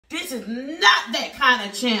This is not that kind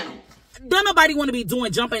of channel. Don't nobody want to be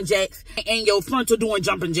doing jumping jacks and your frontal doing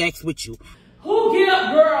jumping jacks with you. Who get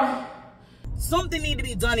up, girl? Something need to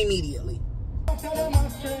be done immediately.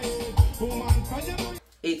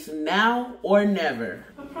 It's now or never.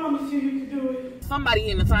 I promise you, you can do it. Somebody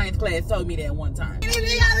in the science class told me that one time. You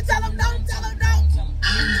gotta tell them don't, tell them don't.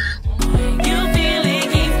 You feel it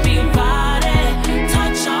keeps me riding,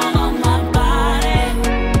 touch all on my body.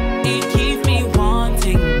 It keeps me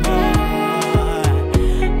wanting more.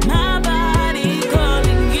 My body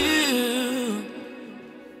calling you.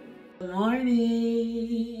 Good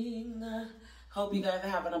morning. Hope you guys are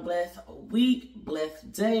having a blessed week,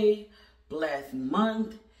 blessed day, blessed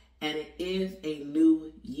month, and it is a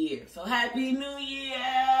new year. So happy new year.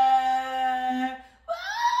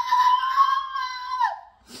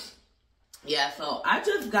 Yeah, so I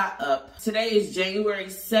just got up. Today is January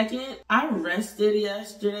 2nd. I rested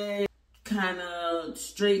yesterday, kind of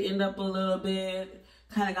straightened up a little bit,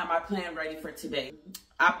 kind of got my plan ready for today.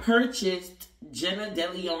 I purchased Jenna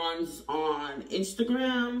DeLeon's on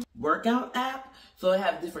Instagram workout app. So it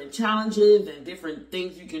has different challenges and different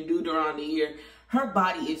things you can do during the year. Her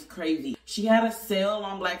body is crazy. She had a sale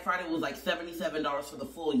on Black Friday. It was like $77 for the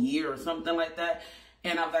full year or something like that.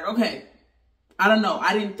 And I was like, okay, I don't know.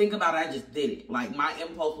 I didn't think about it. I just did it. Like, my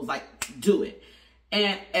impulse was like, do it.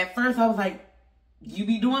 And at first I was like, you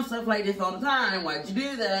be doing stuff like this all the time. Why'd you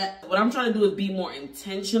do that? What I'm trying to do is be more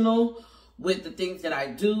intentional with the things that I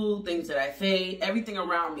do, things that I say, everything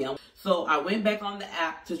around me. So I went back on the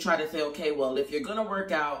app to try to say, okay, well, if you're going to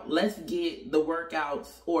work out, let's get the workouts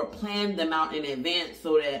or plan them out in advance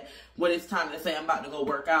so that when it's time to say I'm about to go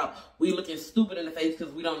work out, we looking stupid in the face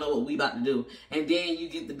because we don't know what we about to do. And then you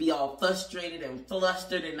get to be all frustrated and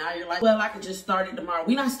flustered, and now you're like, well, I could just start it tomorrow.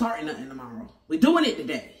 We're not starting nothing tomorrow. We're doing it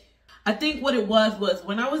today. I think what it was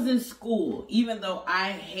when I was in school, even though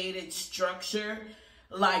I hated structure,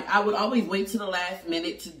 like, I would always wait to the last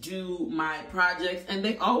minute to do my projects, and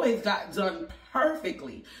they always got done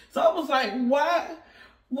perfectly. So I was like, why?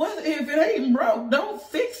 What if it ain't broke? Don't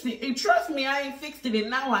fix it. And trust me, I ain't fixed it. And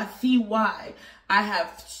now I see why I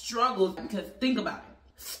have struggles. Because think about it.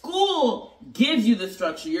 School gives you the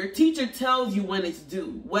structure. Your teacher tells you when it's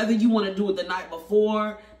due. Whether you want to do it the night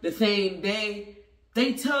before, the same day,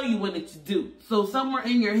 they tell you when it's due. So somewhere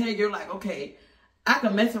in your head, you're like, okay, I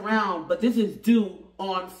can mess around, but this is due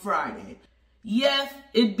on Friday. Yes,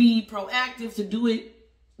 it'd be proactive to do it,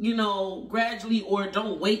 you know, gradually, or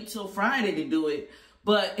don't wait till Friday to do it.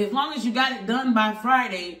 But as long as you got it done by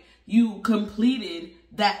Friday, you completed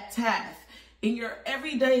that task. In your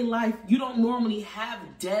everyday life, you don't normally have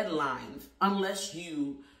deadlines unless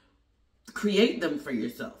you create them for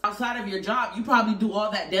yourself. Outside of your job, you probably do all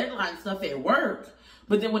that deadline stuff at work.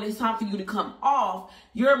 But then when it's time for you to come off,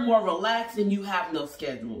 you're more relaxed and you have no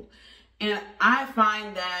schedule. And I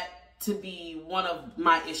find that to be one of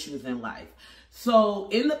my issues in life. So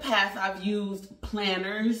in the past, I've used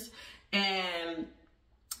planners, and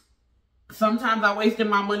sometimes I wasted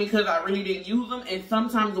my money because I really didn't use them. And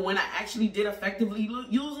sometimes when I actually did effectively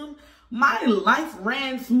use them, my life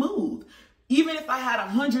ran smooth. Even if I had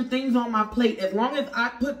 100 things on my plate, as long as I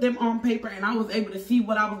put them on paper and I was able to see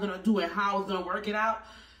what I was going to do and how I was going to work it out,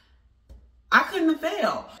 I couldn't have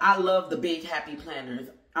failed. I love the big happy planners.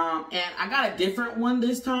 And I got a different one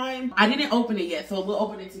this time. I didn't open it yet, so we'll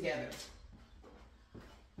open it together.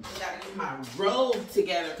 I gotta get my robe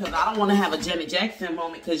together because I don't want to have a Janet Jackson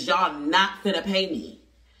moment because y'all not finna pay me.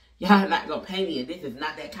 Y'all not gonna pay me, and this is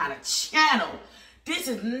not that kind of channel. This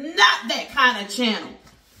is not that kind of channel.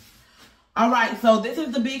 All right, so this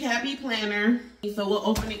is the big happy planner. So we'll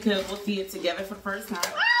open it because we'll see it together for the first time.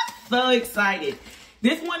 I'm so excited.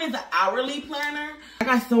 This one is an hourly planner. I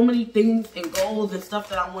got so many things and goals and stuff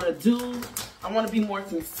that I want to do. I want to be more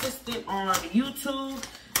consistent on YouTube.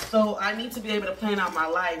 So I need to be able to plan out my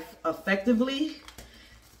life effectively.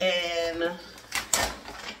 And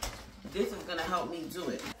this is going to help me do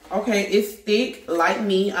it. Okay, it's thick, like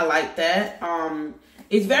me. I like that.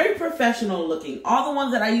 It's very professional looking. All the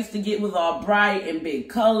ones that I used to get was all bright and big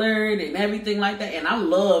colored and everything like that. And I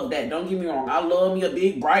love that. Don't get me wrong. I love me a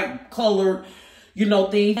big, bright, colored, you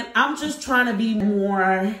know, thing. And I'm just trying to be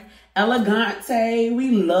more elegante.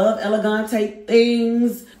 We love elegante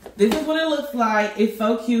things. This is what it looks like. It's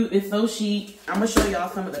so cute. It's so chic. I'm going to show y'all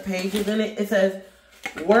some of the pages in it. It says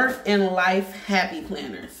Work and Life Happy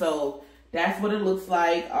Planner. So that's what it looks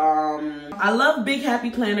like. I love Big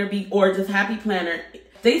Happy Planner or just Happy Planner.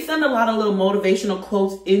 They send a lot of little motivational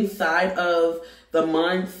quotes inside of the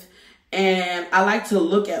month. And I like to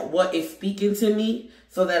look at what is speaking to me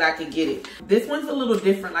so that I can get it. This one's a little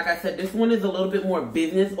different. Like I said, this one is a little bit more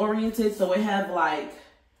business oriented. So it has like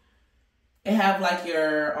It have like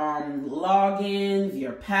your logins,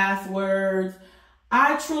 your passwords.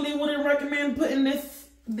 I truly wouldn't recommend putting this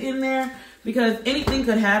in there because anything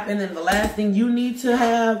could happen, and the last thing you need to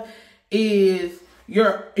have is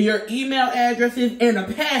your email addresses and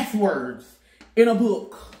the passwords in a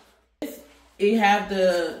book. It have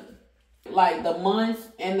the months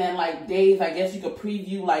and then like days. I guess you could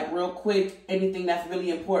preview like real quick anything that's really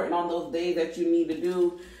important on those days that you need to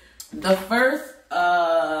do. The first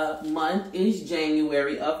month is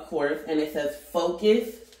January, of course, and it says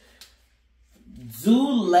focus, do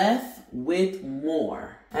less with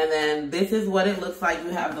more. And then this is what it looks like.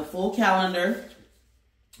 You have the full calendar.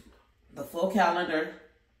 The full calendar.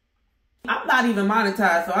 I'm not even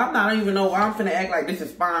monetized, so I'm not even know why I'm finna act like this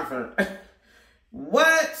is sponsored.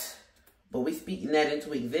 What? But we speaking that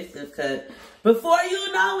into existence because before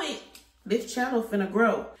you know it, this channel finna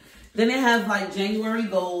grow. Then it has like January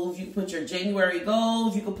goals. You can put your January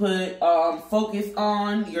goals. You can put focus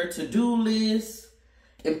on your to-do list,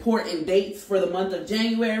 important dates for the month of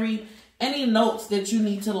January, any notes that you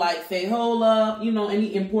need to like say, hold up, you know,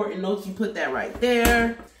 any important notes, you put that right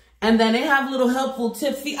there. And then they have little helpful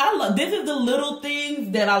tips. See, this is the little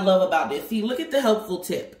things that I love about this. See, look at the helpful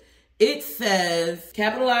tip. It says,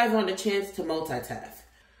 capitalize on the chance to multitask.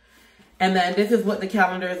 And then this is what the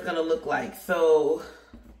calendar is going to look like. So,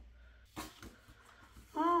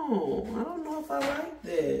 oh, I don't know if I like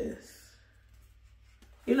this.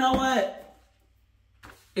 You know what?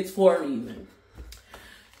 It's for a reason.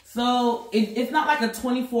 So, it's not like a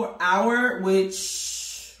 24-hour,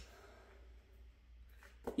 which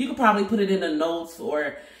you could probably put it in the notes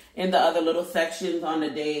or in the other little sections on the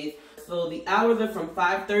days. So the hours are from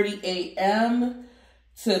 5:30 a.m.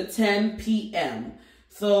 to 10 p.m.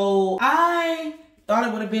 So I thought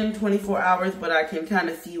it would have been 24 hours, but I can kind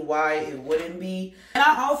of see why it wouldn't be. And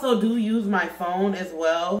I also do use my phone as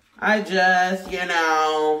well. I just, you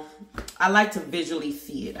know, I like to visually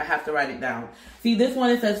see it. I have to write it down. See, this one,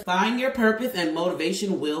 it says, find your purpose and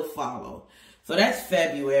motivation will follow. So that's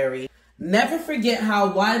February. Never forget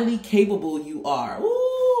how widely capable you are.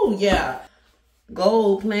 Ooh, yeah.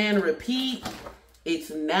 Goal, plan, repeat.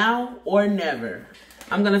 It's now or never.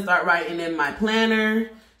 I'm going to start writing in my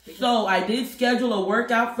planner. So I did schedule a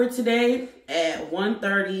workout for today at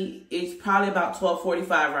 1:30. It's probably about 12:45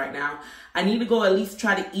 right now. I need to go at least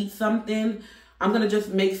try to eat something. I'm going to just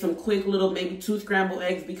make some quick little, maybe 2 scrambled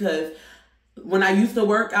eggs, because when I used to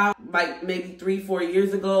work out like maybe 3-4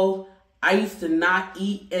 years ago, I used to not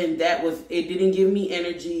eat, and it didn't give me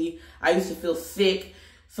energy. I used to feel sick.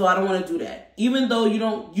 So I don't want to do that. Even though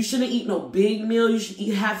you shouldn't eat no big meal, you should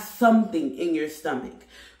have something in your stomach.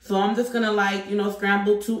 So I'm just going to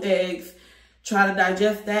scramble 2 eggs, try to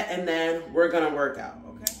digest that, and then we're going to work out,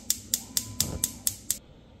 okay?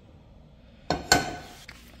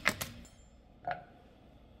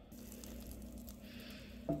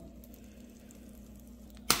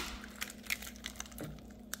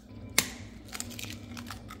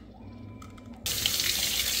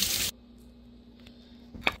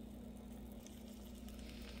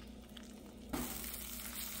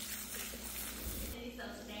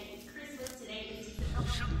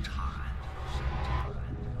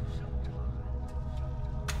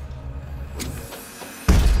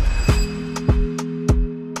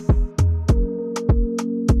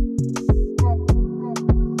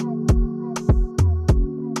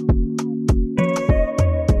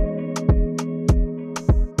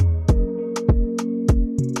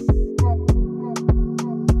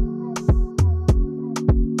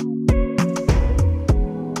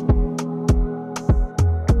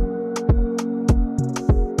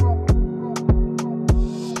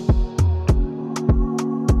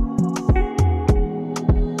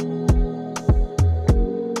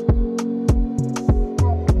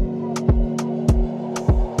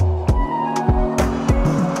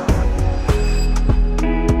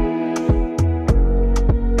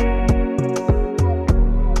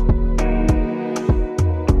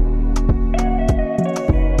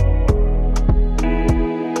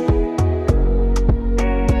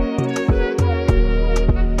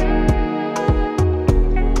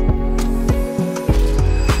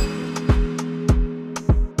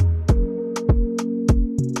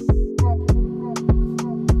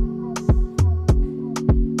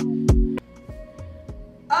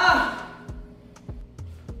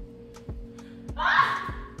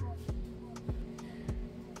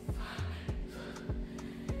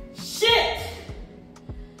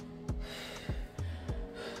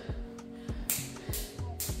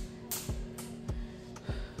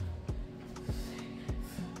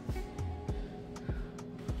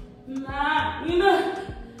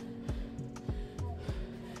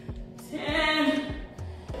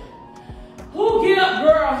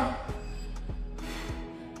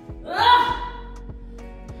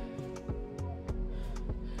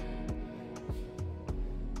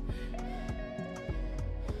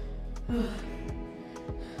 10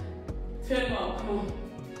 more, come on.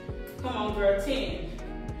 Come on, girl, 10.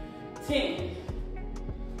 10.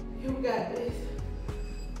 You got this.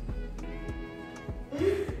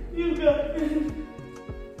 You got this.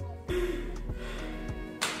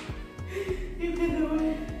 You can do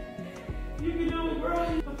it. You can do it, bro.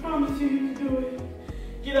 I promise you, you can do it.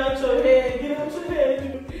 Get out your head. Get out your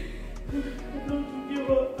head. Don't you give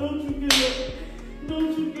up. Don't you give up.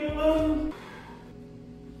 Don't you give up.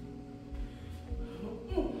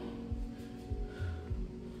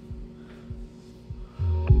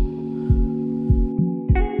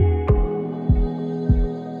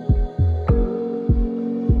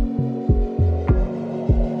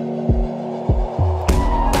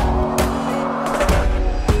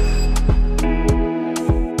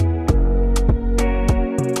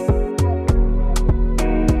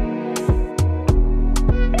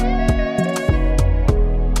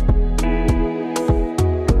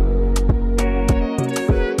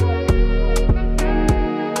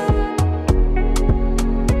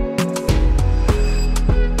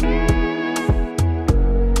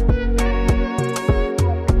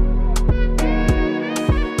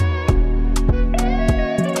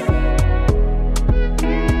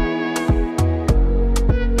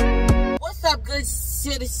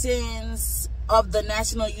 Citizens of the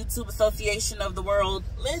National YouTube Association of the World,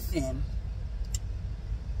 listen,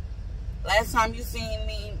 last time you seen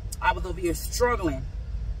me, I was over here struggling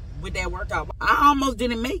with that workout. I almost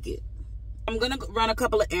didn't make it. I'm gonna run a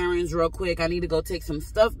couple of errands real quick. I need to go take some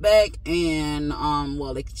stuff back and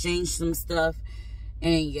well, exchange some stuff,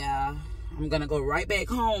 and yeah, I'm gonna go right back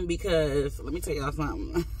home because let me tell y'all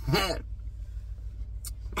something. How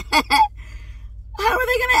are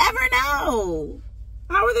they gonna ever know?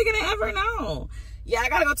 How are they gonna ever know? Yeah, I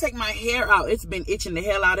gotta go take my hair out. It's been itching the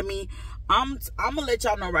hell out of me. I'm gonna let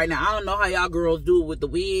y'all know right now. I don't know how y'all girls do it with the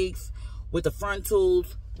wigs, with the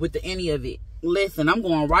frontals, with the any of it. Listen, I'm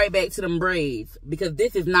going right back to them braids because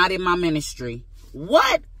this is not in my ministry.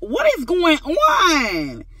 What is going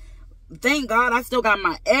on? Thank God I still got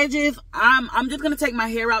my edges. I'm just gonna take my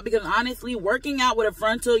hair out because honestly, working out with a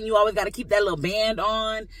frontal and you always gotta keep that little band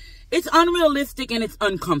on. It's unrealistic and it's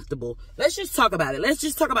uncomfortable. Let's just talk about it. Let's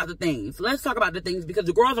just talk about the things. Let's talk about the things because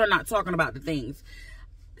the girls are not talking about the things.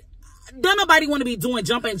 Don't nobody want to be doing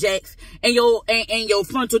jumping jacks and your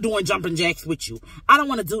frontal doing jumping jacks with you. I don't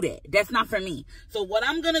want to do that. That's not for me. So what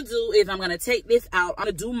I'm going to do is I'm going to take this out. I'm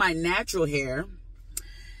going to do my natural hair.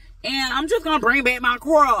 And I'm just going to bring back my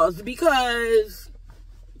curls because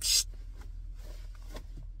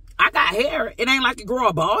I got hair. It ain't like a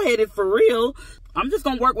girl bald-headed for real. I'm just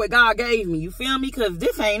going to work what God gave me. You feel me? Because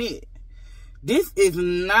this ain't it. This is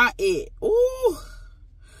not it. Ooh.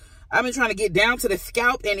 I've been trying to get down to the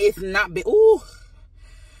scalp and it's not been. Ooh.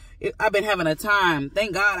 I've been having a time.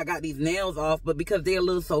 Thank God I got these nails off. But because they're a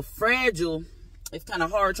little so fragile, it's kind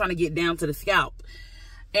of hard trying to get down to the scalp.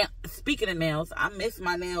 And speaking of nails, I miss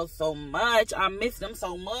my nails so much. I miss them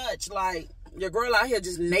so much. Like, your girl out here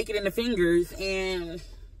just naked in the fingers and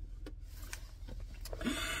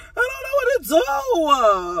I don't know what to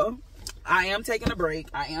do. I am taking a break.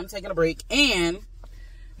 And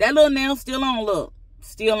that little nail still on, look.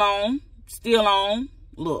 Still on.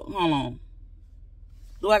 Look, hold on.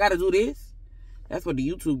 Do I got to do this? That's what the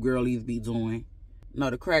YouTube girlies be doing. No,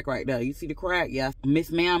 the crack right there. You see the crack? Yeah. Miss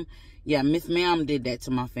Ma'am. Yeah, Miss Ma'am did that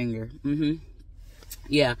to my finger.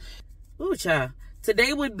 Yeah. Ooh, child.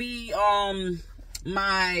 Today would be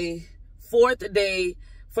my 4th day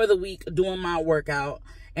for the week doing my workout.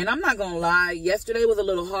 And I'm not gonna lie, yesterday was a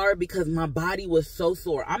little hard because my body was so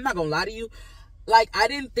sore. I'm not gonna lie to you. Like, I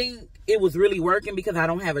didn't think it was really working because I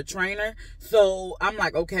don't have a trainer. So I'm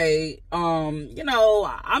like, okay, you know,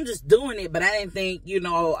 I'm just doing it. But I didn't think, you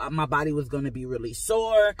know, my body was going to be really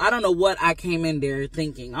sore. I don't know what I came in there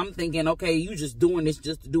thinking. I'm thinking, okay, you just doing this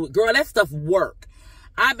just to do it. Girl, that stuff work.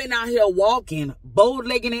 I've been out here walking,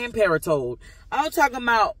 bow-legged and paratoed. I'm talking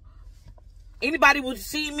about anybody would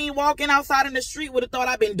see me walking outside in the street would have thought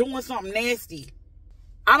I've been doing something nasty.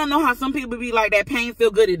 I don't know how some people be like, that pain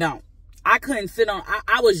feel good, it don't. I couldn't sit on,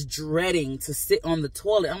 I was dreading to sit on the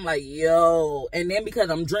toilet. I'm like, yo. And then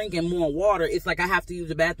because I'm drinking more water, it's like I have to use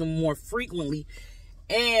the bathroom more frequently.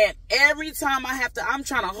 And every time I have to, I'm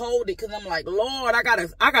trying to hold it because I'm like, Lord, I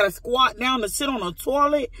gotta squat down to sit on the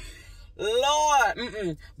toilet.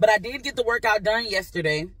 Lord, But I did get the workout done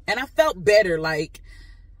yesterday. And I felt better. Like,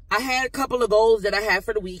 I had a couple of goals that I had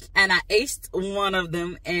for the week, and I aced one of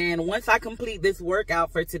them. And once I complete this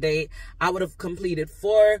workout for today, I would have completed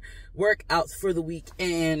 4 workouts for the week.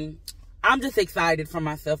 And I'm just excited for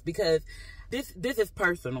myself because this is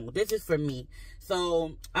personal. This is for me.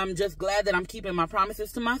 So I'm just glad that I'm keeping my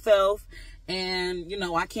promises to myself. And, you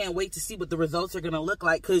know, I can't wait to see what the results are going to look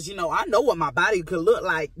like. Because, you know, I know what my body could look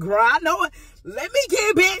like. Girl, I know it. Let me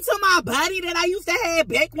get back to my body that I used to have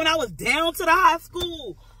back when I was down to the high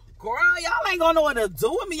school. Girl, y'all ain't going to know what to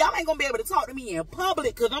do with me. Y'all ain't going to be able to talk to me in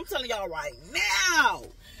public. Because I'm telling y'all right now.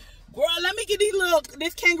 Girl, let me get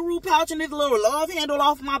this kangaroo pouch and this little love handle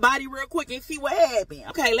off my body real quick and see what happened.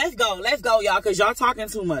 Okay, let's go, y'all, because y'all talking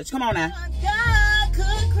too much. Come on now. God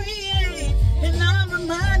could create, and I'm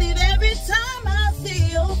reminded every time I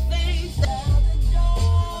see your face.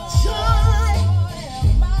 Joy,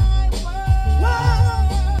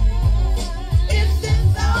 it's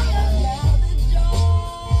desire.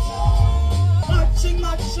 Marching,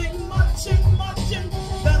 marching, marching, marching,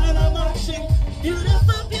 marching.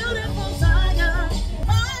 Beautiful, beautiful Zion.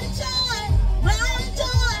 My joy, my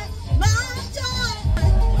joy, my joy.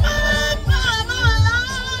 My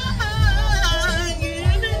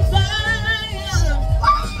giving Zion.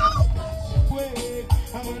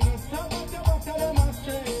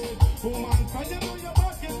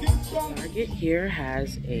 Target here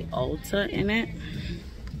has a Ulta in it.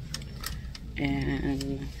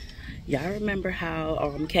 And y'all remember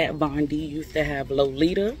how Kat Von D used to have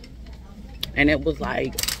Lolita? And it was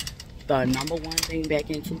like the #1 thing back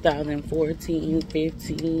in 2014,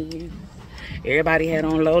 15. Everybody had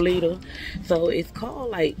on Lolita. So it's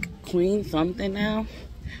called like Queen something now.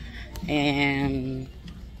 And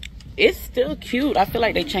it's still cute. I feel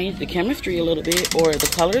like they changed the chemistry a little bit, or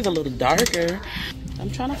the color is a little darker.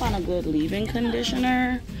 I'm trying to find a good leave-in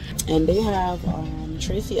conditioner. And they have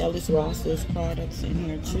Tracy Ellis Ross's products in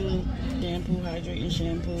here too. Shampoo, hydrating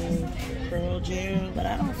shampoo, curl gel. But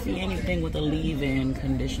I don't see anything with a leave-in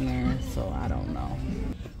conditioner, so I don't know.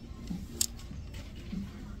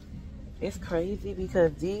 It's crazy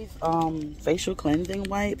because these facial cleansing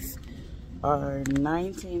wipes are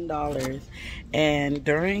 $19. And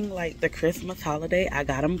during like the Christmas holiday, I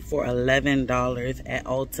got them for $11 at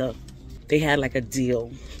Ulta. They had like a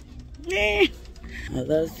deal. Yeah. I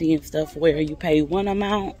love seeing stuff where you pay one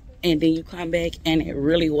amount and then you come back and it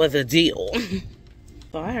really was a deal.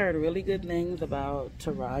 So I heard really good things about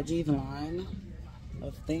Taraji's line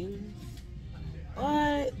of things,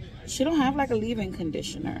 but she don't have like a leave-in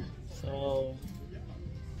conditioner. So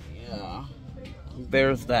yeah,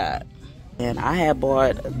 there's that. And I had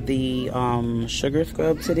bought the sugar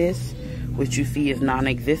scrub to this, which you see is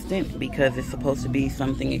non-existent because it's supposed to be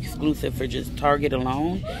something exclusive for just Target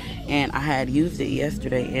alone. And I had used it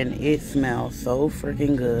yesterday and it smells so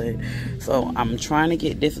freaking good. So I'm trying to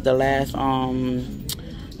get this, the last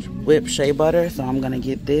whipped shea butter, so I'm gonna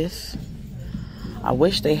get this. I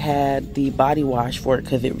wish they had the body wash for it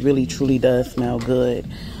because it really truly does smell good.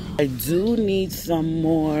 I do need some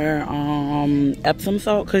more Epsom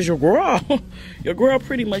salt because your girl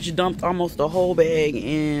pretty much dumped almost the whole bag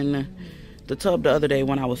in the tub the other day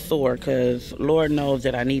when I was sore, because Lord knows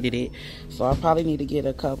that I needed it. So I probably need to get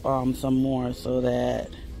a cup some more so that,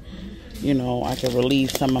 you know, I can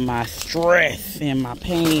relieve some of my stress and my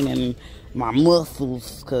pain and my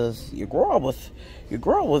muscles, because your girl was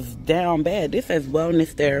down bad. This says wellness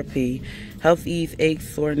therapy, helps ease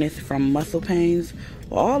aches, soreness from muscle pains.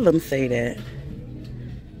 Well, all of them say that.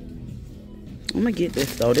 I'm gonna get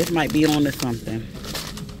this though. This might be on to something.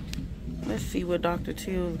 Let's see what Dr.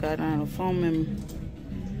 Till's got on the phone.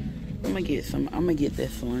 I'm gonna get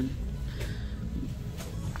this one.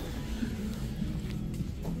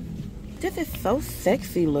 This is so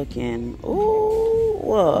sexy looking. Ooh,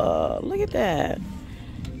 look at that.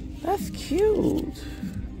 That's cute.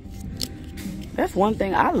 That's one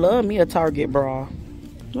thing. I love me a Target bra.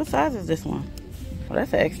 What size is this one? Oh,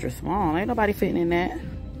 that's an extra small. Ain't nobody fitting in that.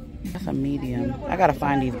 That's a medium. I gotta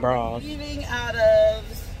find these bras. Leaving out of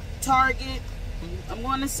Target, I'm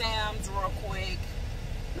going to Sam's real quick.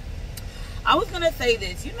 I was gonna say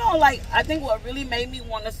this, you know, like, I think what really made me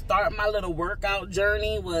want to start my little workout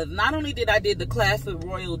journey was not only did I did the class with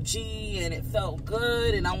Royal G and it felt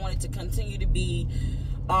good, and I wanted to continue to be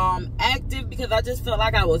active, because I just felt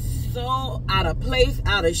like I was so out of place,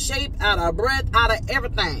 out of shape, out of breath, out of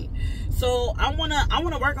everything. So I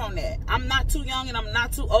wanna work on that. I'm not too young and I'm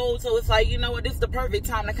not too old, so it's like, you know what, this is the perfect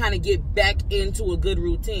time to kind of get back into a good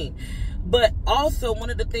routine. But also,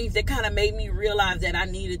 one of the things that kind of made me realize that I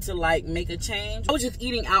needed to like make a change, I was just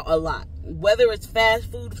eating out a lot. Whether it's fast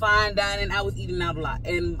food, fine dining, I was eating out a lot,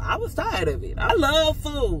 and I was tired of it. I love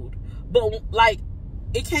food, but like,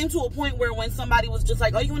 it came to a point where when somebody was just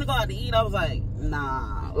like, oh, you want to go out to eat? I was like,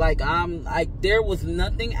 nah. Like, there was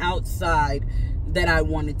nothing outside that I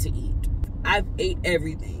wanted to eat. I've ate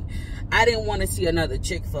everything. I didn't want to see another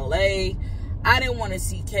Chick-fil-A. I didn't want to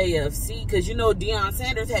see KFC because, you know, Deion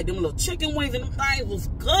Sanders had them little chicken wings and them things was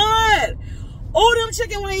good. Oh, them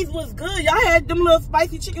chicken wings was good. Y'all had them little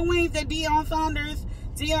spicy chicken wings that Deion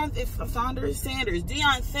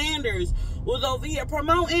Sanders was over here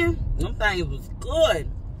promoting. Them things was good.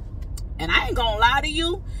 And I ain't gonna lie to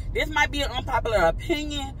you, this might be an unpopular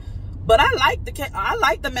opinion, but I like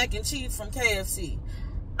the mac and cheese from KFC.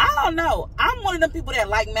 I don't know. I'm one of them people that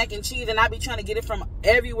like mac and cheese, and I be trying to get it from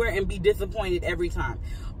everywhere and be disappointed every time.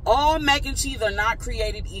 All mac and cheese are not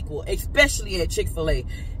created equal, especially at Chick-fil-A.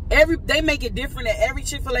 They make it different at every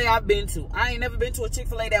Chick-fil-A I've been to. I ain't never been to a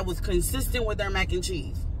Chick-fil-A that was consistent with their mac and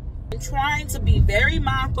cheese. I'm trying to be very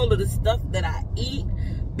mindful of the stuff that I eat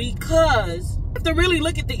because you have to really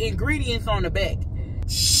look at the ingredients on the back.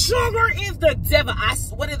 Sugar is the devil.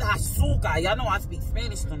 What is azúcar? Y'all know I speak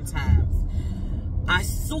Spanish sometimes.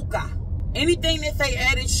 Azúcar. Anything that say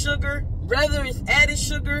added sugar, whether it's added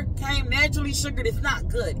sugar, came naturally sugared, it's not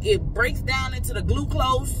good. It breaks down into the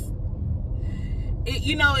glucose.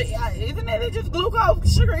 Isn't it just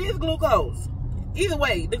glucose? Sugar is glucose. Either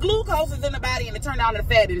way, the glucose is in the body and it turned out to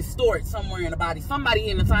fat that is stored somewhere in the body. Somebody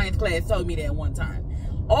in the science class told me that one time.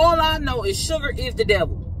 All I know is sugar is the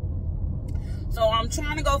devil. So I'm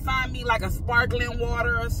trying to go find me like a sparkling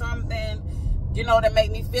water or something, you know, that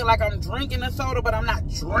make me feel like I'm drinking a soda, but I'm not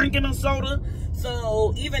drinking a soda.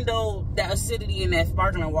 So even though the acidity in that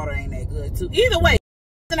sparkling water ain't that good too. Either way,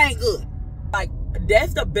 it ain't good. Like,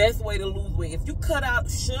 that's the best way to lose weight. If you cut out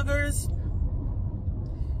sugars,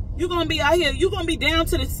 you're going to be out here, you're going to be down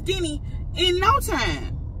to the skinny in no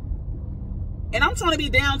time. And I'm trying to be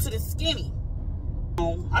down to the skinny.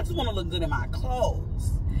 I just want to look good in my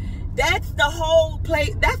clothes. That's the whole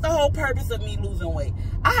purpose of me losing weight.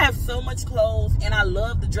 I have so much clothes and I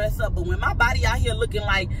love to dress up, but when my body out here looking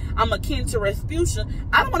like I'm akin to Rasputin,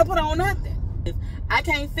 I don't want to put on nothing. I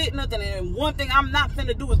can't fit nothing, and one thing I'm not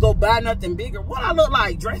finna do is go buy nothing bigger. What I look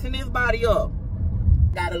like dressing this body up?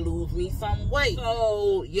 Gotta lose me some weight.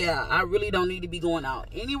 So yeah, I really don't need to be going out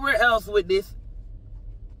anywhere else with this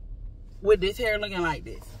hair looking like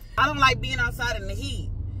this. I don't like being outside in the heat.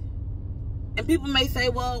 And people may say,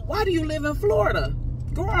 well, why do you live in Florida?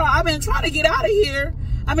 Girl, I've been trying to get out of here.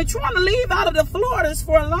 I've been trying to leave out of the Floridas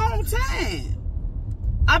for a long time.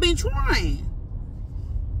 I've been trying.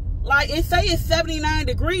 Like, it say it's 79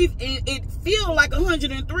 degrees and it feels like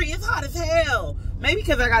 103. It's hot as hell. Maybe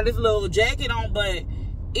because I got this little jacket on, but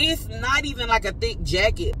it's not even like a thick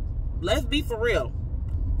jacket. Let's be for real.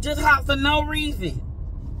 Just hot for no reason.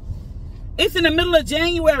 It's in the middle of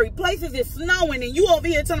January. Places is snowing and you over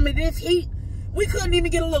here telling me this heat. We couldn't even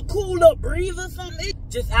get a little cool little breeze or something. It's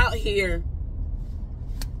just out here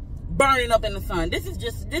burning up in the sun. This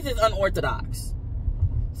is unorthodox.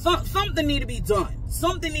 Something need to be done.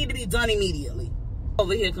 Something need to be done immediately.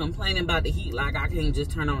 Over here complaining about the heat like I can't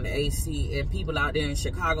just turn on the AC, and people out there in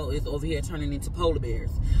Chicago is over here turning into polar bears.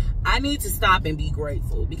 I need to stop and be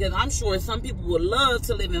grateful because I'm sure some people would love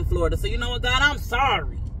to live in Florida. So you know what, God, I'm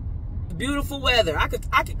sorry. Beautiful weather. I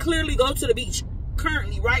could clearly go to the beach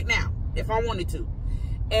currently right now if I wanted to.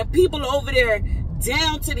 And people over there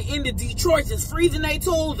down to the end of Detroit is freezing their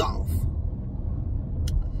toes off.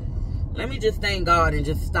 Let me just thank God and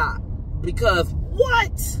just stop. Because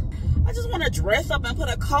what? I just want to dress up and put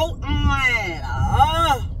a coat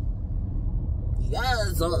on.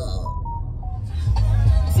 Yes. Dance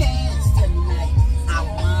tonight. I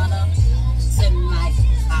wanna. Tonight.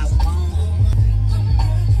 I wanna.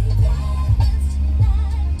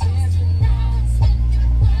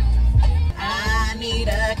 I need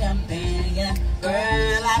a companion. Girl,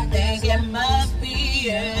 I think it must be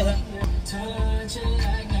you.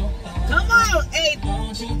 Come on, hey.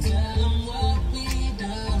 Don't you tell them what we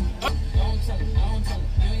done. Don't tell them, don't tell them.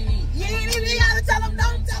 You ain't even gotta tell them,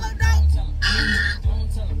 don't tell them, don't. Don't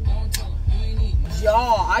tell them, don't tell them.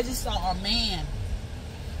 Y'all, I just saw a man.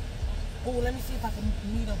 Oh, let me see if I can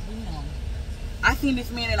meet up with him. I seen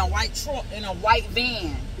this man in a white truck, in a white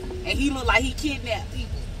van. And he looked like he kidnapped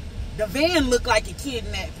people. The van looked like it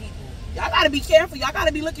kidnapped people. Y'all gotta be careful. Y'all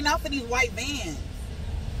gotta be looking out for these white vans.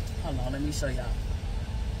 Hold on, let me show y'all.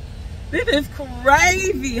 This is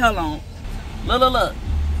crazy. Hold on. Look.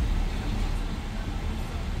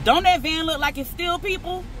 Don't that van look like it steal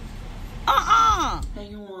people? Hey,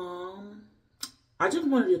 y'all. I just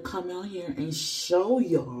wanted to come out here and show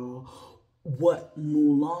y'all what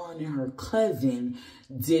Mulan and her cousin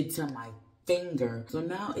did to my finger. So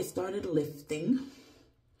now it started lifting.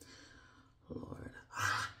 Lord.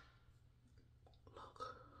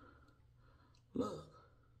 Look.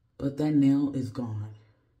 But that nail is gone.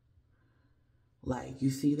 Like, you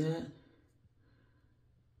see that?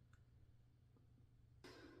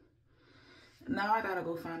 Now I gotta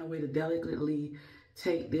go find a way to delicately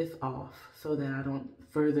take this off so that I don't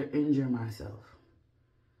further injure myself.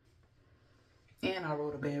 And I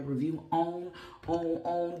wrote a bad review on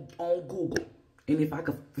Google. And if I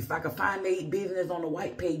could find their business on the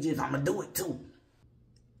white pages, I'ma do it too.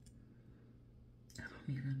 I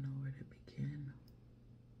don't even know where to begin.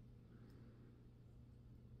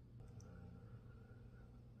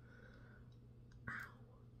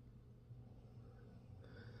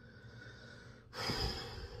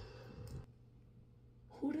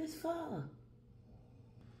 Who this for?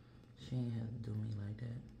 She ain't have to do me like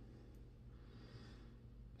that.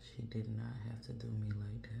 She did not have to do me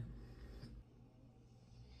like that.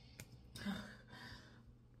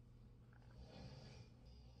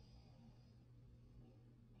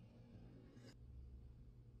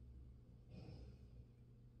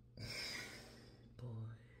 Boy,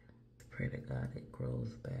 pray to God it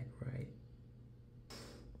grows back right.